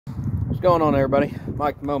Going on, everybody?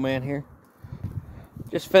 Mike the Moman here.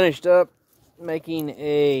 Just finished up making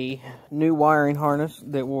a new wiring harness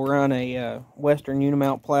that will run a Western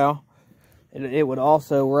Unimount plow. It would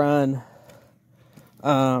also run,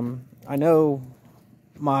 I know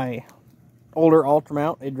my older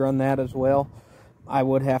Ultramount, it'd run that as well. I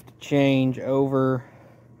would have to change over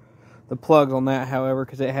the plugs on that, however,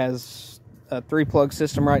 because it has a 3-plug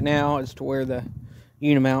system right now, as to where the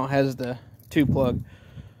Unimount has the 2-plug.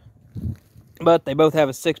 But they both have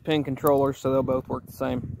a 6-pin controller, so they'll both work the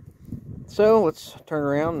same. So let's turn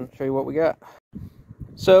around and show you what we got.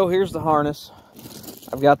 So here's the harness.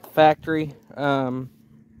 I've got the factory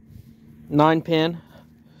 9-pin.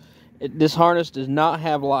 This harness does not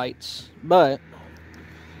have lights, but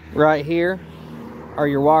right here are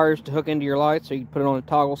your wires to hook into your lights, so you can put it on a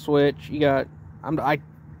toggle switch. You got, I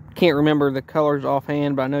can't remember the colors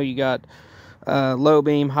offhand, but I know you got low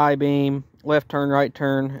beam, high beam, left turn, right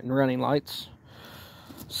turn, and running lights.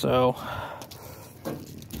 So,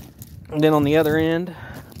 and then on the other end,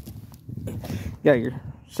 you got your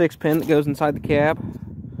 6-pin that goes inside the cab.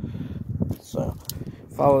 So,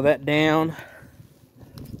 follow that down.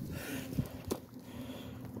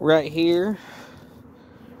 Right here,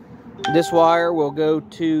 this wire will go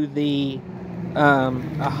to the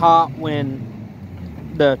a hop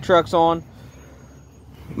when the truck's on.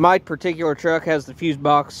 My particular truck has the fuse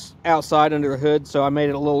box outside under the hood, so I made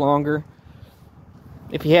it a little longer.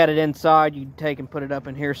 If you had it inside, you'd take and put it up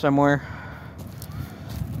in here somewhere.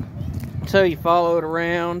 So you follow it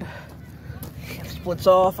around. It splits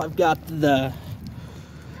off. I've got the,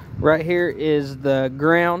 right here is the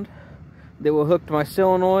ground that will hook to my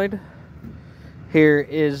solenoid. Here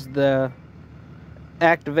is the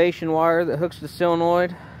activation wire that hooks to the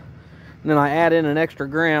solenoid. And then I add in an extra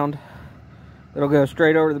ground that'll go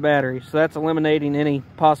straight over to the battery. So that's eliminating any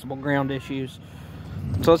possible ground issues.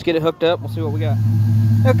 So let's get it hooked up. We'll see what we got.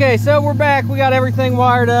 Okay, so we're back. We got everything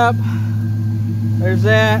wired up. There's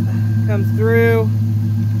that. Comes through.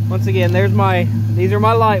 Once again, these are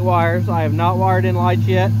my light wires. I have not wired in lights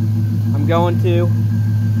yet. I'm going to.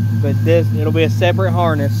 But it'll be a separate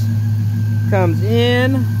harness. Comes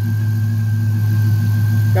in.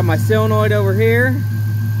 Got my solenoid over here.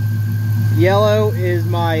 Yellow is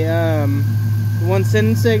my one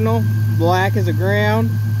sending signal. Black is a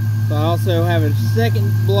ground. So I also have a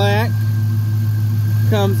second black.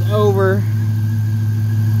 Comes over.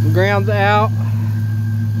 Grounds out.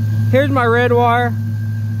 Here's my red wire.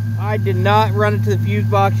 I did not run it to the fuse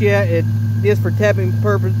box yet. It is for testing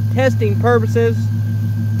purposes.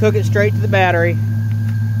 Took it straight to the battery,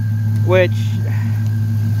 which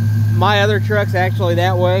my other truck's actually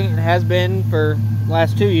that way. It has been for the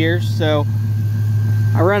last 2 years. So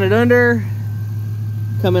I run it under,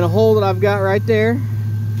 come in a hole that I've got right there.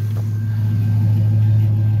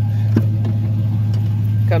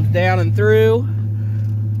 Comes down and through.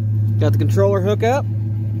 Got the controller hook up.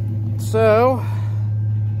 So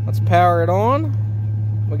let's power it on.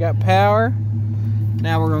 We got power.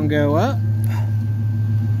 Now we're gonna go up,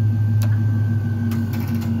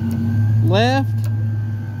 left,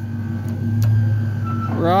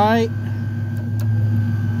 right,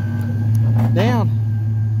 down.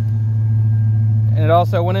 And it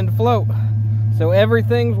also went into float. So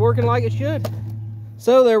everything's working like it should.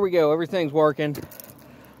 So there we go, everything's working.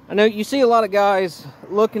 I know you see a lot of guys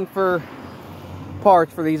looking for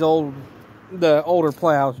parts for these the older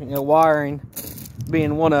plows, you know, wiring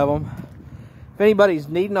being one of them. If anybody's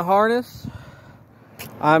needing a harness,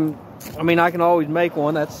 I mean, I can always make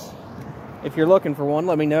one. If you're looking for one,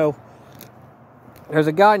 let me know. There's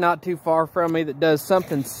a guy not too far from me that does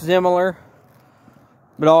something similar,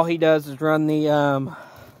 but all he does is run so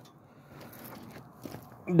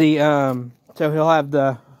he'll have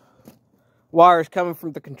the wires coming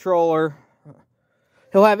from the controller.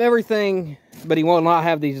 He'll have everything, but he will not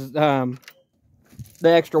have these the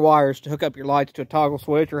extra wires to hook up your lights to a toggle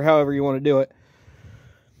switch or however you want to do it.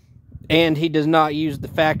 And he does not use the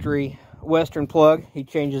factory Western plug. He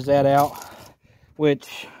changes that out,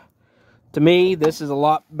 which to me this is a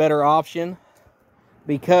lot better option,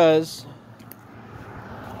 because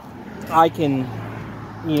I can,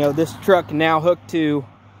 you know, this truck can now hook to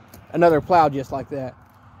another plow just like that.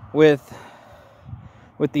 With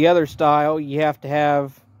the other style, you have to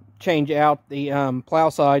change out the plow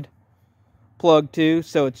side plug too,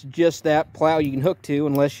 so it's just that plow you can hook to,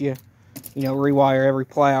 unless you rewire every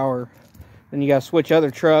plow, or then you got to switch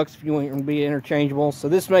other trucks if you want them to be interchangeable. So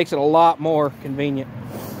this makes it a lot more convenient.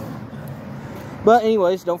 But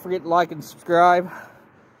anyways, don't forget to like and subscribe.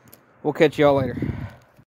 We'll catch y'all later.